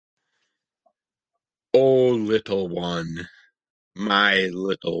Oh, little one, my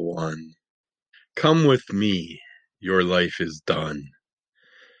little one, come with me. Your life is done.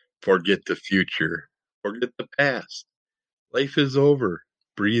 Forget the future. Forget the past. Life is over.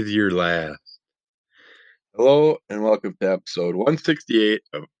 Breathe your last. Hello, and welcome to episode 168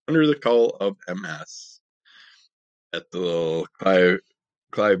 of Under the Call of MS. At the little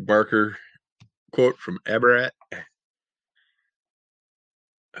Clive Barker quote from Abarat,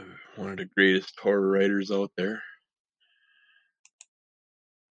 one of the greatest horror writers out there.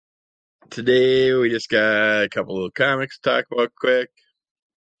 Today, we just got a couple of comics to talk about quick.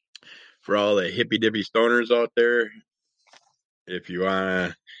 For all the hippy dippy stoners out there, if you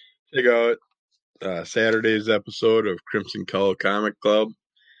want to check out Saturday's episode of Crimson Cull Comic Club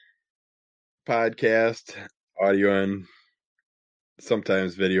podcast, audio and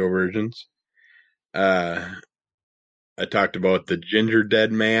sometimes video versions, I talked about the Ginger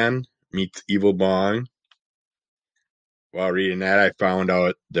Dead Man meets Evil Bong. While reading that, I found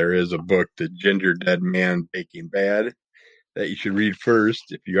out there is a book, The Ginger Dead Man Baking Bad, that you should read first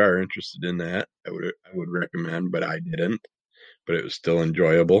if you are interested in that. I would recommend, but I didn't. But it was still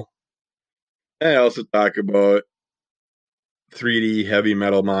enjoyable. And I also talk about 3D Heavy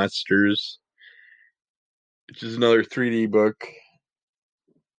Metal Monsters, which is another 3D book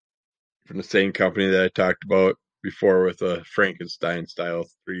from the same company that I talked about before with a Frankenstein style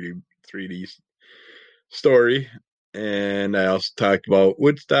 3D story. And I also talked about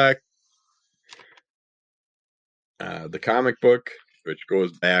Woodstock, the comic book, which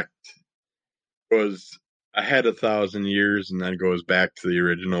goes ahead 1,000 years and then goes back to the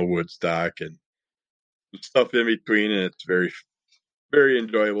original Woodstock and stuff in between. And it's very, very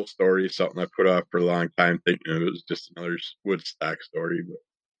enjoyable story. Something I put off for a long time, thinking it was just another Woodstock story, but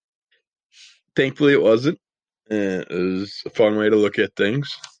thankfully it wasn't. And it was a fun way to look at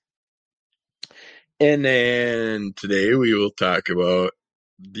things. And then today we will talk about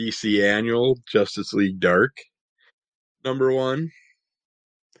DC Annual Justice League Dark #1,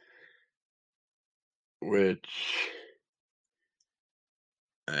 which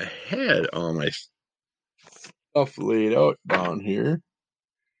I had all my stuff laid out down here.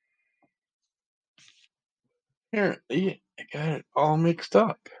 Apparently, I got it all mixed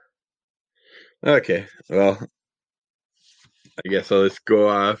up. Okay, well, I guess I'll just go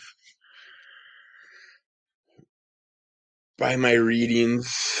off by my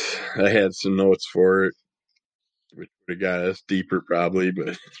readings. I had some notes for it, which would have got us deeper probably,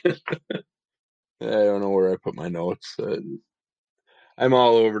 but I don't know where I put my notes. I'm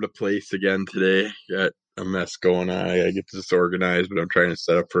all over the place again today. Got a mess going on. I gotta get this organized, but I'm trying to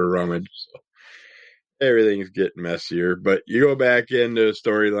set up for a rummage. So everything's getting messier. But you go back into a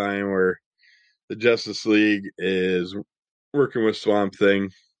storyline where the Justice League is working with Swamp Thing.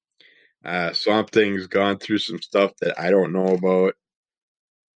 Swamp Thing's gone through some stuff that I don't know about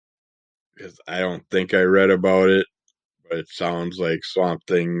because I don't think I read about it, but it sounds like Swamp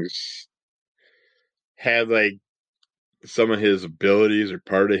Thing's had like some of his abilities or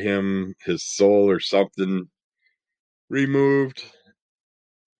part of him, his soul or something removed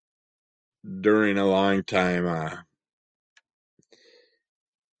during a long time,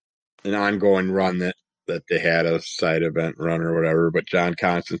 an ongoing run that they had, a side event run or whatever. But John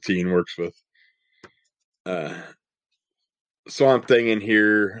Constantine works with uh, Swamp Thing in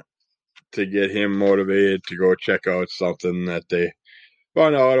here to get him motivated to go check out something that they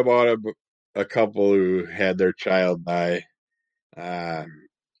found out about a couple who had their child die. Um,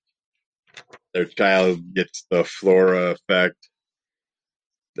 their child gets the flora effect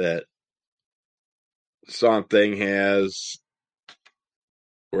that Swamp Thing has,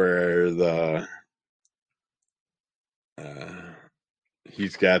 where uh,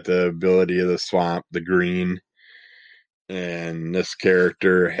 he's got the ability of the swamp, the green, and this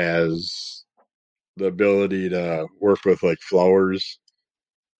character has the ability to work with like flowers,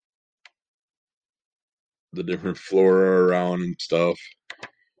 the different flora around and stuff.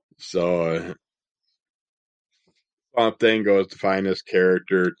 So Swamp Thing goes to find this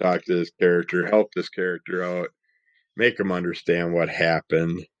character, talk to this character, help this character out, make him understand what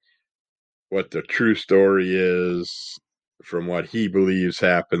happened, what the true story is from what he believes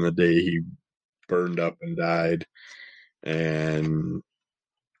happened the day he burned up and died, and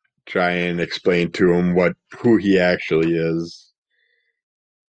try and explain to him who he actually is.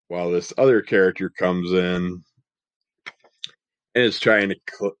 While this other character comes in and is trying to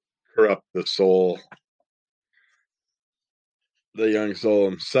corrupt the young soul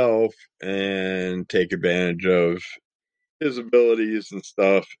himself, and take advantage of his abilities and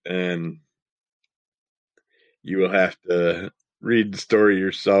stuff. And you will have to read the story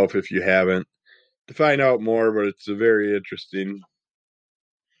yourself if you haven't. to find out more, but it's a very interesting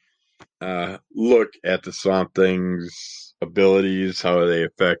look at the Swamp Thing's abilities, how they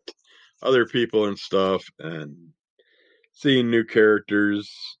affect other people and stuff, and seeing new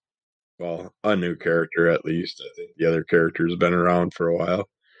characters. Well, a new character at least. I think the other character's been around for a while,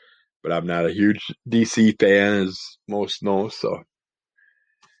 but I'm not a huge DC fan, as most know, so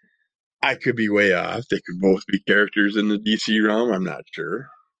I could be way off. They could both be characters in the DC realm. I'm not sure.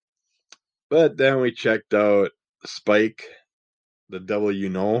 But then we checked out Spike, The Devil You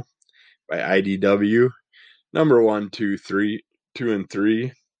Know by IDW. Number 2, and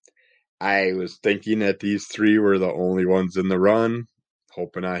 3. I was thinking that these 3 were the only ones in the run,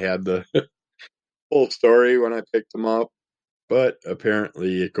 hoping I had the full story when I picked them up. But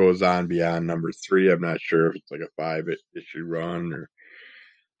apparently it goes on beyond number 3. I'm not sure if it's like a 5 issue run or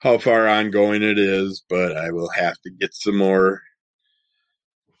how far ongoing it is, but I will have to get some more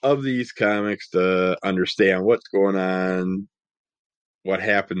of these comics to understand what's going on, what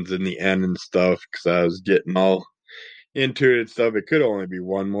happens in the end and stuff, because I was getting all into it and stuff. It could only be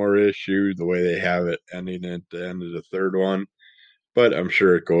one more issue, the way they have it ending at the end of the third one, but I'm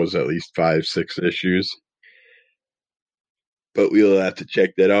sure it goes at least 5, 6 issues. But we'll have to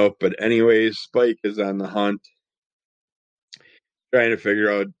check that out. But anyways, Spike is on the hunt, trying to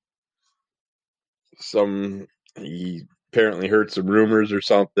figure out he apparently heard some rumors or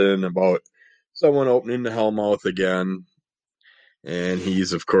something about someone opening the Hellmouth again. And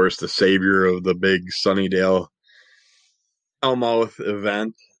he's, of course, the savior of the big Sunnydale Hellmouth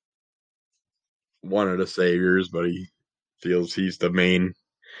event. One of the saviors, but he feels he's the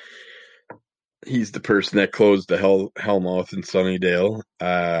person that closed the Hellmouth in Sunnydale.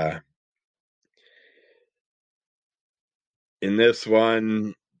 In this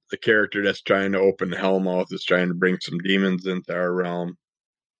one, the character that's trying to open the Hellmouth is trying to bring some demons into our realm,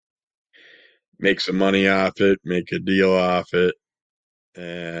 make some money off it, make a deal off it,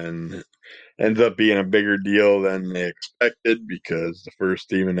 and ends up being a bigger deal than they expected, because the first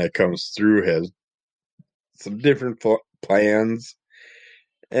demon that comes through has some different plans.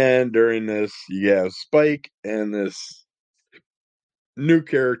 And during this, you have Spike and this new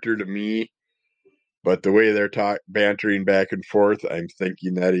character to me, but the way they're bantering back and forth, I'm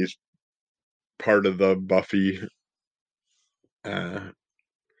thinking that he's part of the Buffy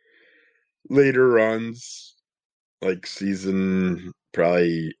later runs, like season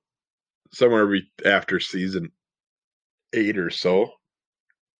probably somewhere after season 8 or so.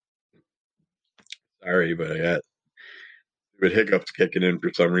 Sorry, but I got hiccups kicking in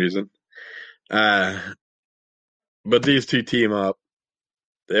for some reason. But these two team up.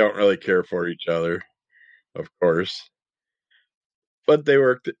 They don't really care for each other, of course, but they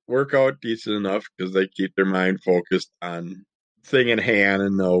work out decent enough because they keep their mind focused on thing in hand,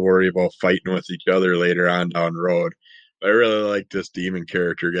 and they'll worry about fighting with each other later on down the road. But I really like this demon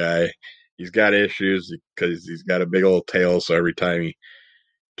character guy. He's got issues because he's got a big old tail, so every time he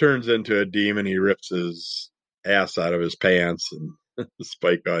turns into a demon, he rips his ass out of his pants, and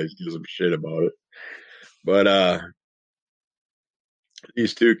Spike always gives him shit about it. But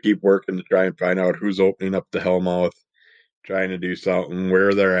these two keep working to try and find out who's opening up the Hellmouth, trying to do something,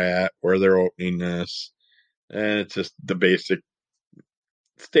 where they're at, where they're opening this. And it's just the basic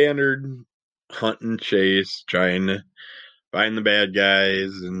standard hunt and chase, trying to find the bad guys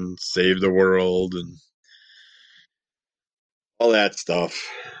and save the world and all that stuff.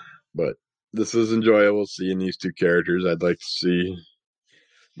 But this is enjoyable seeing these two characters. I'd like to see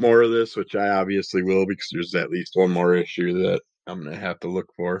more of this, which I obviously will, because there's at least one more issue that I'm going to have to look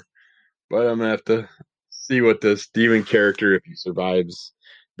for. But I'm going to have to see what this demon character, if he survives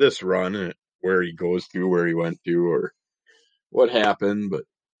this run, and where he goes to, where he went to, or what happened. But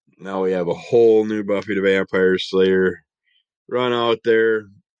now we have a whole new Buffy the Vampire Slayer run out there,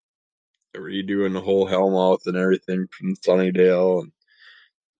 redoing the whole Hellmouth and everything from Sunnydale and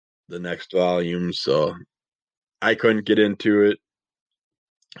the next volume. So I couldn't get into it.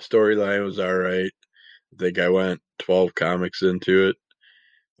 Storyline was all right. I think I went 12 comics into it.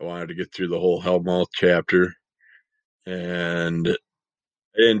 I wanted to get through the whole Hellmouth chapter, and I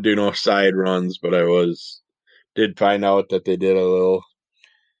didn't do no side runs, but did find out that they did a little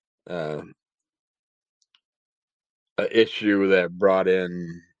uh, a issue that brought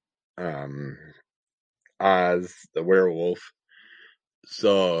in um, Oz the werewolf.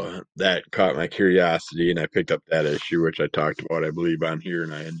 So that caught my curiosity, and I picked up that issue, which I talked about, I believe, on here,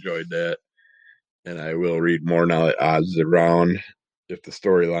 and I enjoyed that. And I will read more now that Oz is around, if the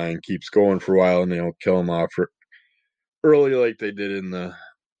storyline keeps going for a while and they don't kill him off early like they did in the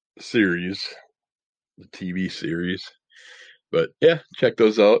series, the TV series. But yeah, check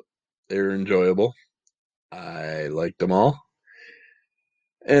those out. They were enjoyable. I liked them all.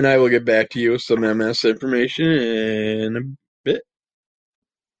 And I will get back to you with some MS information in a bit.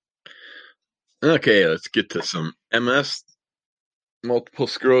 Okay, let's get to some MS, multiple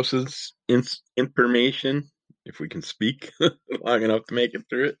sclerosis information, if we can speak long enough to make it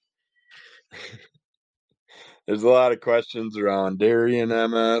through it. There's a lot of questions around dairy and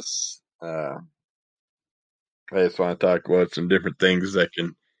MS. I just want to talk about some different things that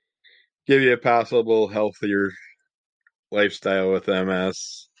can give you a possible healthier lifestyle with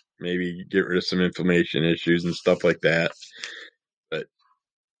MS. Maybe get rid of some inflammation issues and stuff like that. But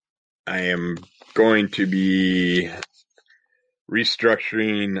I am going to be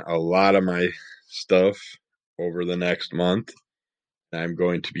restructuring a lot of my stuff over the next month. I'm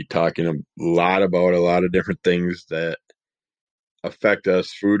going to be talking a lot about a lot of different things that affect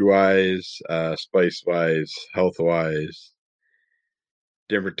us food wise, spice wise, health wise,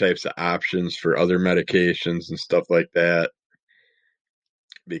 different types of options for other medications and stuff like that.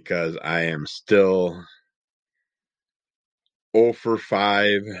 Because I am still 0 for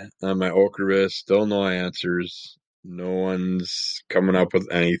 5 on my Ocrevus, still no answers. No one's coming up with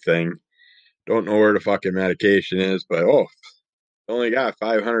anything. Don't know where the fucking medication is, but only got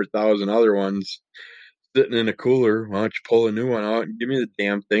 500,000 other ones sitting in a cooler. Why don't you pull a new one out and give me the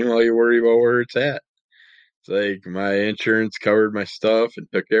damn thing while you worry about where it's at? It's like my insurance covered my stuff and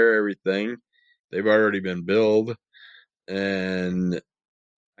took care of everything. They've already been billed, and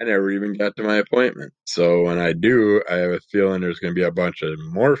I never even got to my appointment. So when I do, I have a feeling there's going to be a bunch of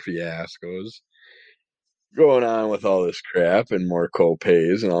more fiascos going on with all this crap and more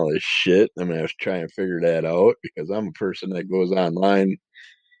co-pays and all this shit. I'm going to have to try and figure that out because I'm a person that goes online,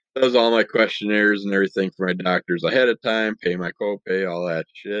 does all my questionnaires and everything for my doctors ahead of time, pay my copay, all that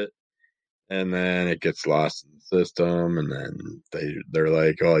shit. And then it gets lost in the system, and then they're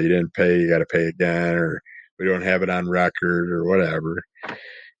like, "Oh, you didn't pay, you got to pay again," or "We don't have it on record," or whatever.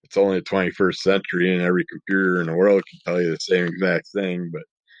 It's only the 21st century, and every computer in the world can tell you the same exact thing,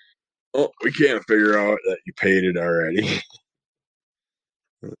 but we can't figure out that you paid it already.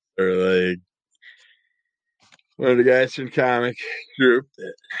 Or like one of the guys from the comic group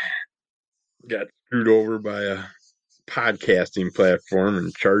that got screwed over by a podcasting platform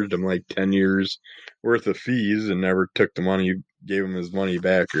and charged him like 10 years worth of fees and never took the money, gave him his money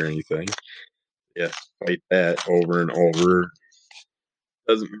back or anything. Yeah, fight that over and over.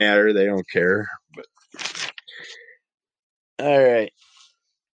 Doesn't matter. They don't care. But all right.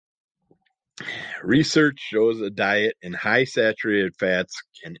 Research shows a diet in high saturated fats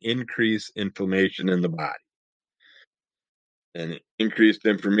can increase inflammation in the body. And increased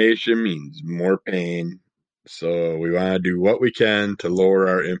inflammation means more pain. So we want to do what we can to lower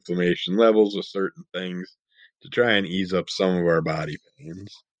our inflammation levels with certain things to try and ease up some of our body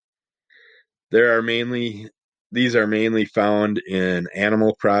pains. These are mainly found in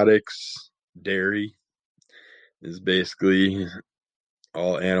animal products. Dairy is basically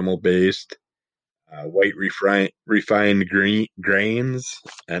all animal based. White refined grains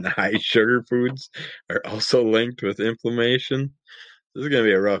and high sugar foods are also linked with inflammation. This is going to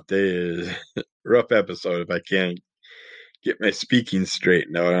be a rough day, rough episode if I can't get my speaking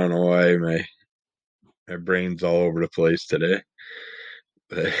straightened out. I don't know why my brain's all over the place today.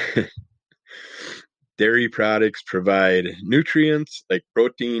 But dairy products provide nutrients like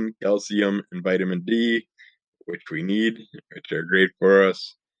protein, calcium, and vitamin D, which we need, which are great for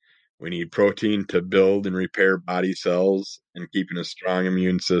us. We need protein to build and repair body cells and keeping a strong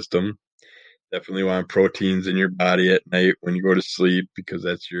immune system. Definitely want proteins in your body at night when you go to sleep because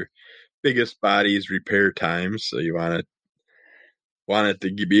that's your biggest body's repair time. So you want it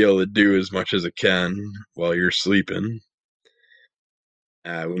to be able to do as much as it can while you're sleeping.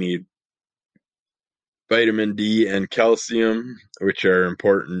 We need vitamin D and calcium, which are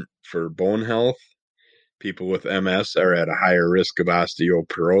important for bone health. People with MS are at a higher risk of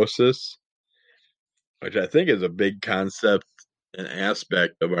osteoporosis, which I think is a big concept and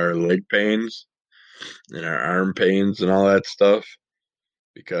aspect of our leg pains and our arm pains and all that stuff.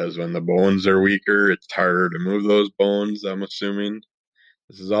 Because when the bones are weaker, it's harder to move those bones, I'm assuming.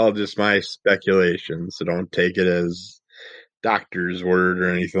 This is all just my speculation, so don't take it as doctor's word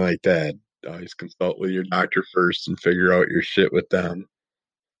or anything like that. Always consult with your doctor first and figure out your shit with them.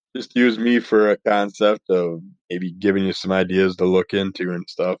 Just use me for a concept of maybe giving you some ideas to look into and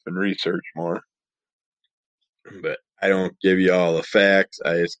stuff and research more. But I don't give you all the facts.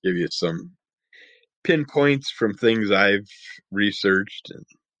 I just give you some pinpoints from things I've researched, and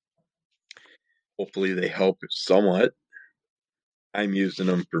hopefully they help somewhat. I'm using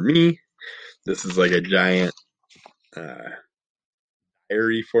them for me. This is like a giant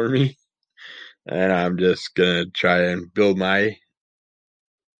airy for me. And I'm just going to try and build my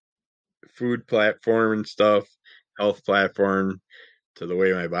food platform and stuff, health platform to the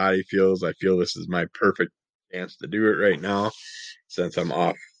way my body feels. I feel this is my perfect chance to do it right now since I'm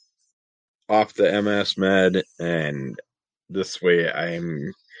off the MS med, and this way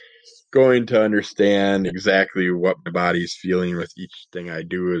I'm going to understand exactly what my body's feeling with each thing I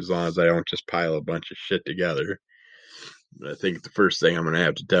do, as long as I don't just pile a bunch of shit together. But I think the first thing I'm going to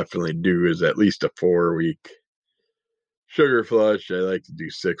have to definitely do is at least a 4 week sugar flush. I like to do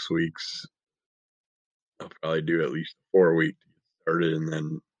 6 weeks. I'll probably do at least 4 weeks to get started, and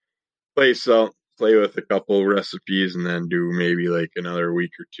then play with a couple recipes, and then do maybe like another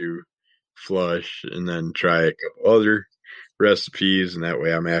week or two flush, and then try a couple other recipes, and that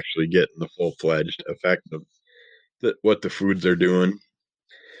way I'm actually getting the full-fledged effect of what the foods are doing.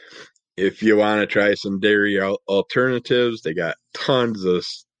 If you want to try some dairy alternatives, they got tons of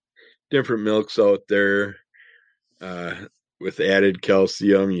different milks out there uh, with added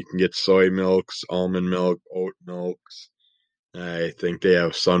calcium. You can get soy milks, almond milk, oat milks. I think they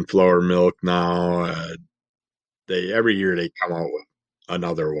have sunflower milk now. They every year they come out with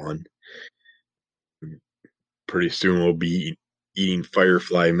another one. Pretty soon we'll be eating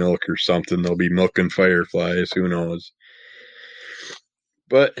firefly milk or something. They'll be milking fireflies. Who knows?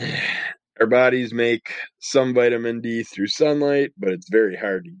 But our bodies make some vitamin D through sunlight, but it's very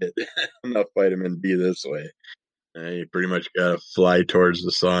hard to get enough vitamin D this way. You pretty much got to fly towards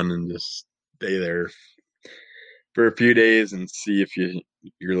the sun and just stay there for a few days and see if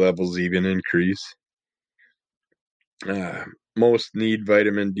your levels even increase. Uh, Most need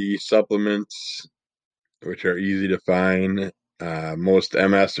vitamin D supplements, which are easy to find. Most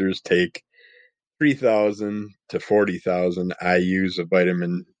MSers take 3,000 to 40,000 IUs of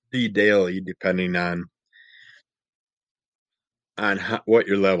vitamin D daily, depending on what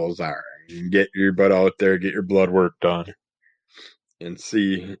your levels are. You can get your butt out there, get your blood work done, and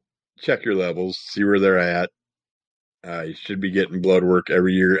check your levels, see where they're at. You should be getting blood work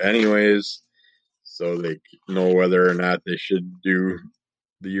every year, anyways, so they know whether or not they should do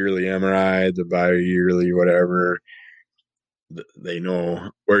the yearly MRI, the bi-yearly, whatever. They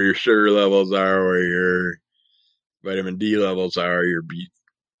know where your sugar levels are, where your vitamin D levels are, your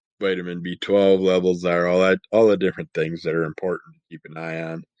vitamin B12 levels are, all the different things that are important to keep an eye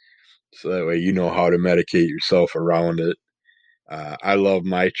on. So that way you know how to medicate yourself around it. I love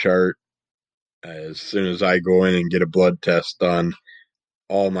my chart. As soon as I go in and get a blood test done,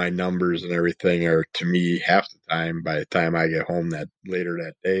 all my numbers and everything are, to me, half the time by the time I get home that later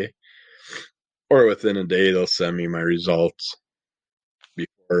that day. Or within a day, they'll send me my results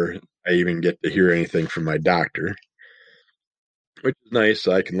before I even get to hear anything from my doctor, which is nice.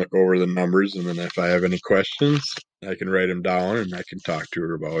 So I can look over the numbers, and then if I have any questions, I can write them down and I can talk to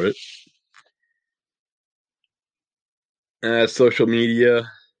her about it. Social media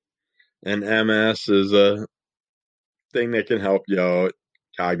and MS is a thing that can help you out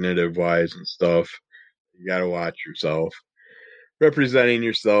cognitive wise and stuff. You got to watch yourself. Representing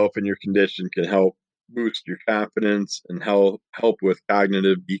yourself and your condition can help boost your confidence and help with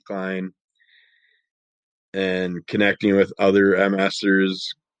cognitive decline, and connecting with other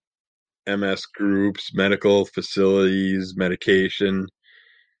MSers, MS groups, medical facilities, medication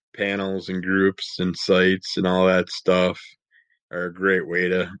panels and groups and sites and all that stuff are a great way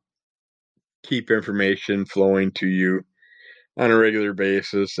to keep information flowing to you on a regular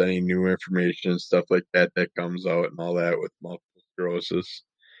basis. Any new information, stuff like that comes out and all that with multiple sclerosis.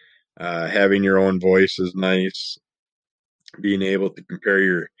 Having your own voice is nice. Being able to compare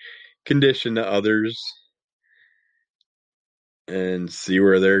your condition to others and see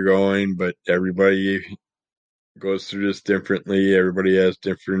where they're going, but everybody goes through this differently. Everybody has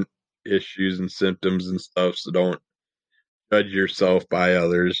different issues and symptoms and stuff, so don't judge yourself by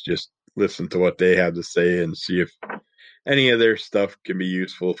others. Just listen to what they have to say and see if any of their stuff can be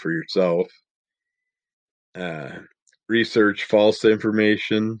useful for yourself. Uh, Research false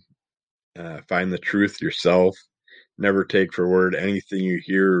information. Find the truth yourself. Never take for word anything you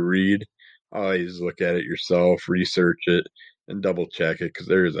hear or read. Always look at it yourself, research it, and double check it, because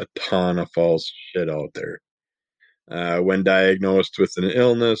there's a ton of false shit out there. When diagnosed with an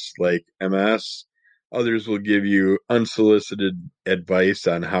illness like MS, others will give you unsolicited advice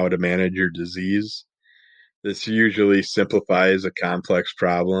on how to manage your disease. This usually simplifies a complex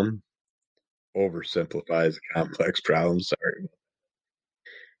problem, oversimplifies a complex problem, sorry.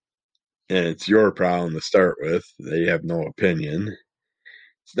 And it's your problem to start with. They have no opinion.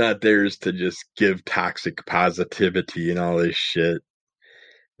 It's not theirs to just give toxic positivity and all this shit.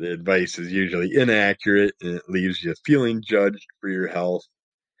 The advice is usually inaccurate and it leaves you feeling judged for your health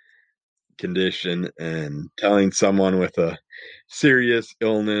condition, and telling someone with a serious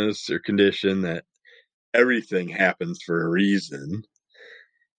illness or condition that everything happens for a reason,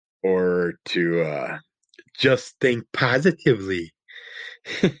 or to just think positively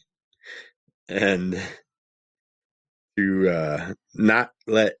and to not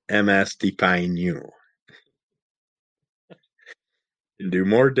let MS define you, can do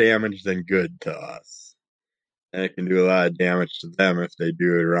more damage than good to us. And it can do a lot of damage to them if they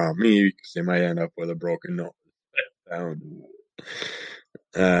do it around me, because they might end up with a broken nose.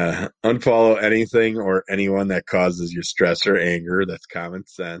 Unfollow anything or anyone that causes you stress or anger. That's common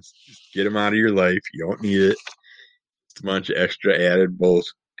sense. Just get them out of your life. You don't need it. It's a bunch of extra added bull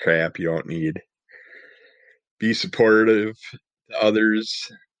crap you don't need. Be supportive to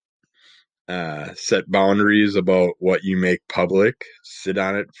others. Set boundaries about what you make public. Sit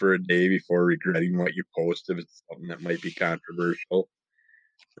on it for a day before regretting what you post if it's something that might be controversial.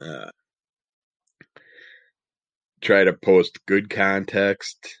 Uh, Try to post good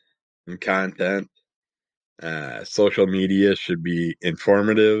context and content. Social media should be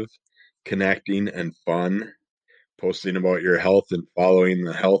informative, connecting, and fun. Posting about your health and following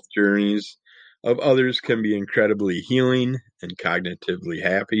the health journeys of others can be incredibly healing and cognitively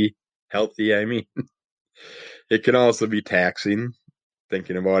healthy. I mean, it can also be taxing,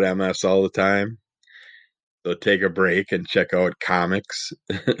 thinking about MS all the time. So take a break and check out comics,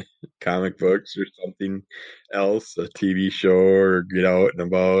 comic books, or something else, a TV show, or get out and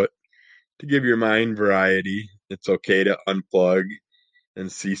about to give your mind variety. It's okay to unplug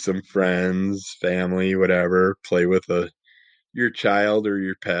and see some friends, family, whatever, play with your child or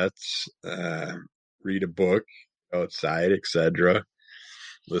your pets, read a book outside, etc.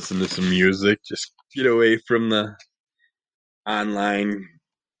 Listen to some music. Just get away from the online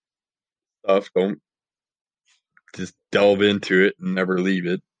stuff. Don't just delve into it and never leave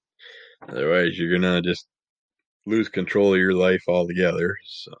it. Otherwise, you're gonna just lose control of your life altogether.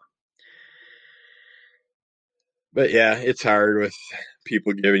 So, but yeah, it's hard with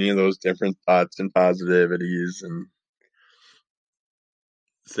people giving you those different thoughts and positivities and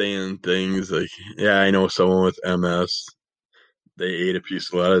saying things like, "Yeah, I know someone with MS. They ate a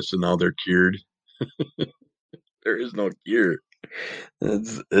piece of lettuce and now they're cured." There is no cure.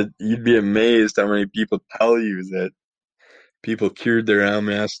 You'd be amazed how many people tell you that people cured their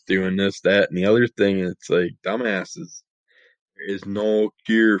MS doing this, that, and the other thing. It's like dumbasses. There is no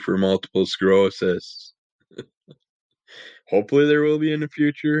cure for multiple sclerosis. Hopefully, there will be in the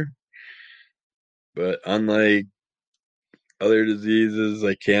future, but unlike other diseases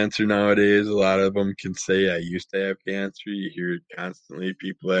like cancer nowadays, a lot of them can say, "I used to have cancer." You hear constantly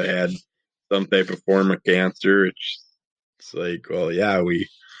people that had some type of form of cancer. It's like, well, yeah, we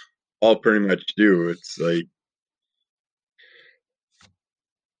all pretty much do. It's like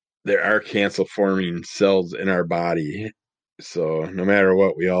there are cancer forming cells in our body. So no matter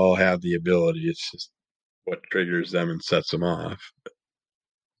what, we all have the ability. It's just what triggers them and sets them off.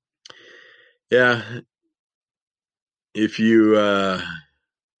 Yeah, if you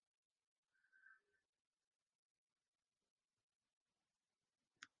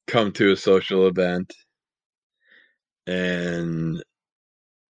come to a social event and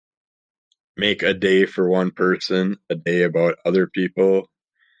make a day for one person, a day about other people,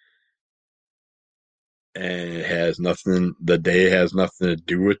 and the day has nothing to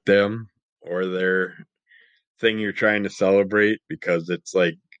do with them or their thing you're trying to celebrate, because it's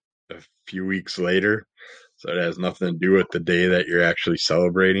like a few weeks later. So it has nothing to do with the day that you're actually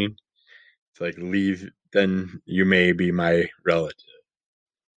celebrating. It's like, leave, then you may be my relative.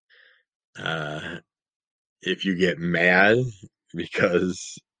 Uh, if you get mad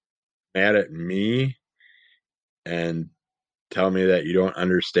because mad at me and tell me that you don't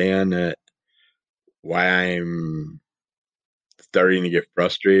understand that why I'm starting to get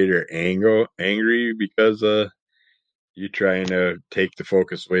frustrated or angry because you trying to take the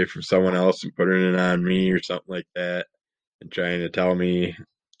focus away from someone else and putting it on me or something like that, and trying to tell me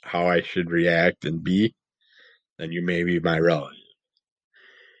how I should react and be, then you may be my relative.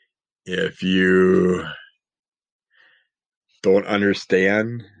 If you don't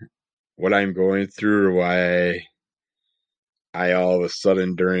understand what I'm going through or why I all of a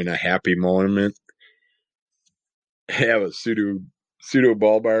sudden during a happy moment have a pseudo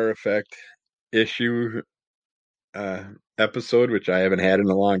bulbar effect issue uh, episode, which I haven't had in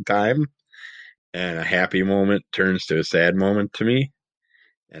a long time, and a happy moment turns to a sad moment to me,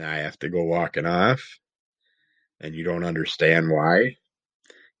 and I have to go walking off, and you don't understand why,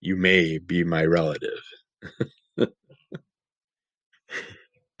 you may be my relative.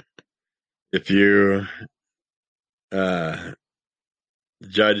 if you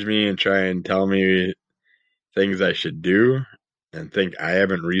judge me and try and tell me things I should do and think I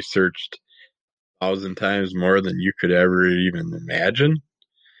haven't researched 1,000 times more than you could ever even imagine,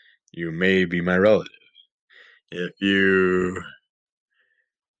 you may be my relative. If you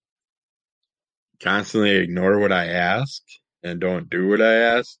constantly ignore what I ask and don't do what I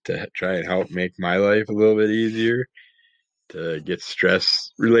ask to try and help make my life a little bit easier, to get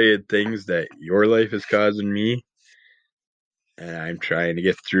stress related things that your life is causing me, and I'm trying to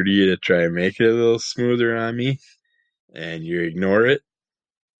get through to you to try and make it a little smoother on me, and you ignore it,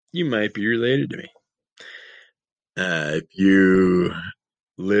 you might be related to me. If you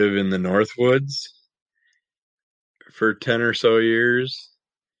live in the Northwoods for 10 or so years,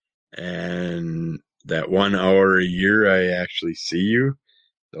 and that 1 hour a year I actually see you,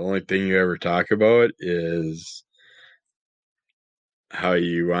 the only thing you ever talk about is how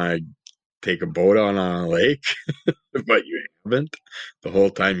you want to take a boat out on a lake, but you haven't the whole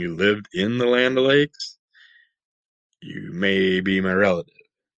time you lived in the Land of Lakes, you may be my relative.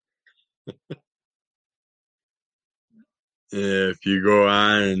 If you go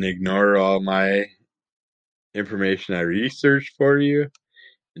on and ignore all my information I researched for you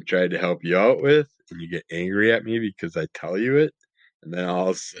and tried to help you out with, and you get angry at me because I tell you it, and then all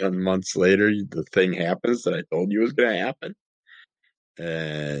of a sudden months later the thing happens that I told you was going to happen,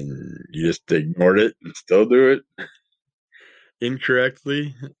 and you just ignored it and still do it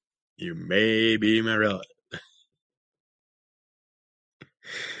incorrectly, you may be my relative.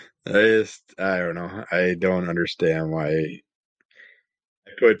 I don't know. I don't understand why I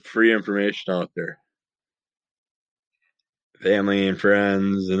put free information out there. Family and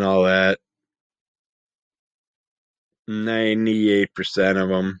friends and all that. 98% of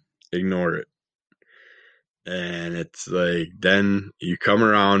them ignore it. And it's like, then you come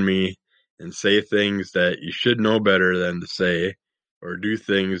around me and say things that you should know better than to say, or do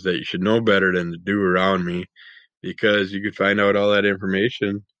things that you should know better than to do around me, because you could find out all that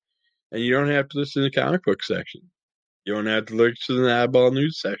information and you don't have to listen to the comic book section. You don't have to look to the oddball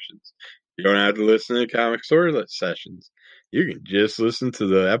news sections. You don't have to listen to comic story sessions. You can just listen to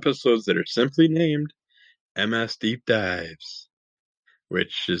the episodes that are simply named MS Deep Dives,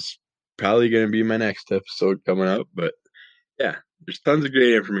 which is probably going to be my next episode coming up. But yeah, there's tons of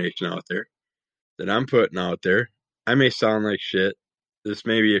great information out there that I'm putting out there. I may sound like shit. This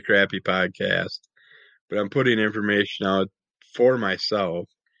may be a crappy podcast, but I'm putting information out for myself.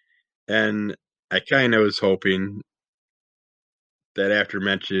 And I kind of was hoping that after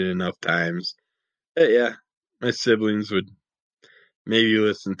mentioning enough times, yeah, my siblings would maybe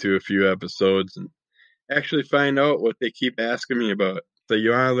listen to a few episodes and actually find out what they keep asking me about. So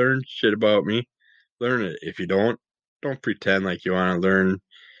you want to learn shit about me? Learn it. If you don't pretend like you want to learn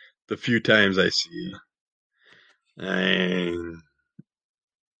the few times I see you. And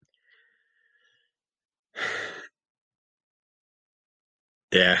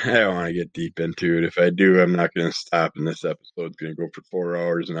yeah, I don't want to get deep into it. If I do, I'm not going to stop, and this episode's going to go for 4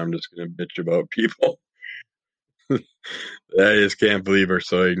 hours, and I'm just going to bitch about people. I just can't believe we're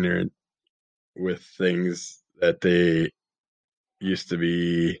so ignorant with things that they used to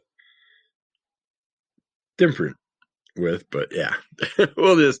be different with. But yeah,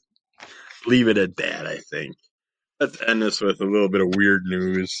 we'll just leave it at that, I think. Let's end this with a little bit of weird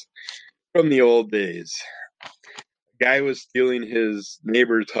news from the old days. A guy was stealing his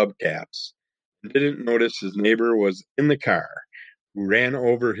neighbor's hubcaps and didn't notice his neighbor was in the car, who ran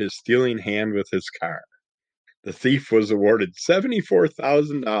over his stealing hand with his car. The thief was awarded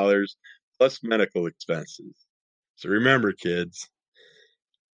 $74,000 plus medical expenses. So remember, kids,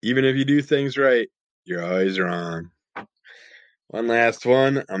 even if you do things right, you're always wrong. One last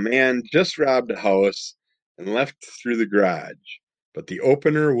one. A man just robbed a house and left through the garage, but the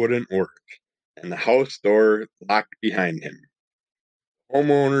opener wouldn't work, and the house door locked behind him.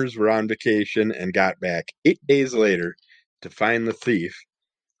 Homeowners were on vacation and got back 8 days later to find the thief,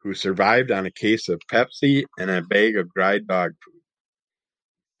 who survived on a case of Pepsi and a bag of dried dog food.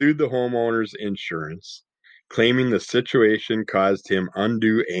 Sued the homeowner's insurance, claiming the situation caused him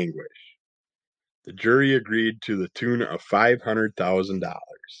undue anguish. The jury agreed to the tune of $500,000.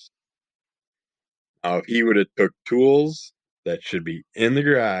 Now, if he would have took tools that should be in the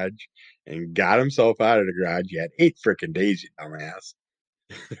garage and got himself out of the garage, you had 8 freaking days, you dumbass.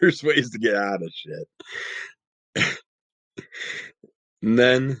 There's ways to get out of shit. And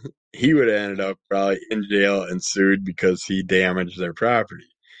then he would have ended up probably in jail and sued because he damaged their property.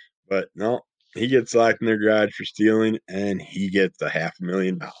 But no, he gets locked in their garage for stealing, and he gets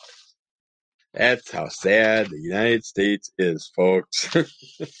 $500,000. That's how sad the United States is, folks.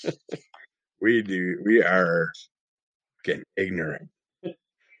 We are getting ignorant.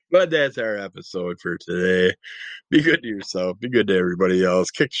 But that's our episode for today. Be good to yourself. Be good to everybody else.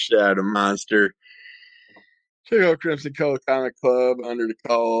 Kick the shit out of Monster. Check out Crimson Color Comic Club under the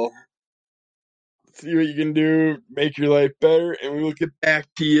call. See what you can do. Make your life better. And we will get back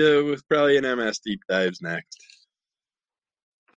to you with probably an MS Deep Dives next.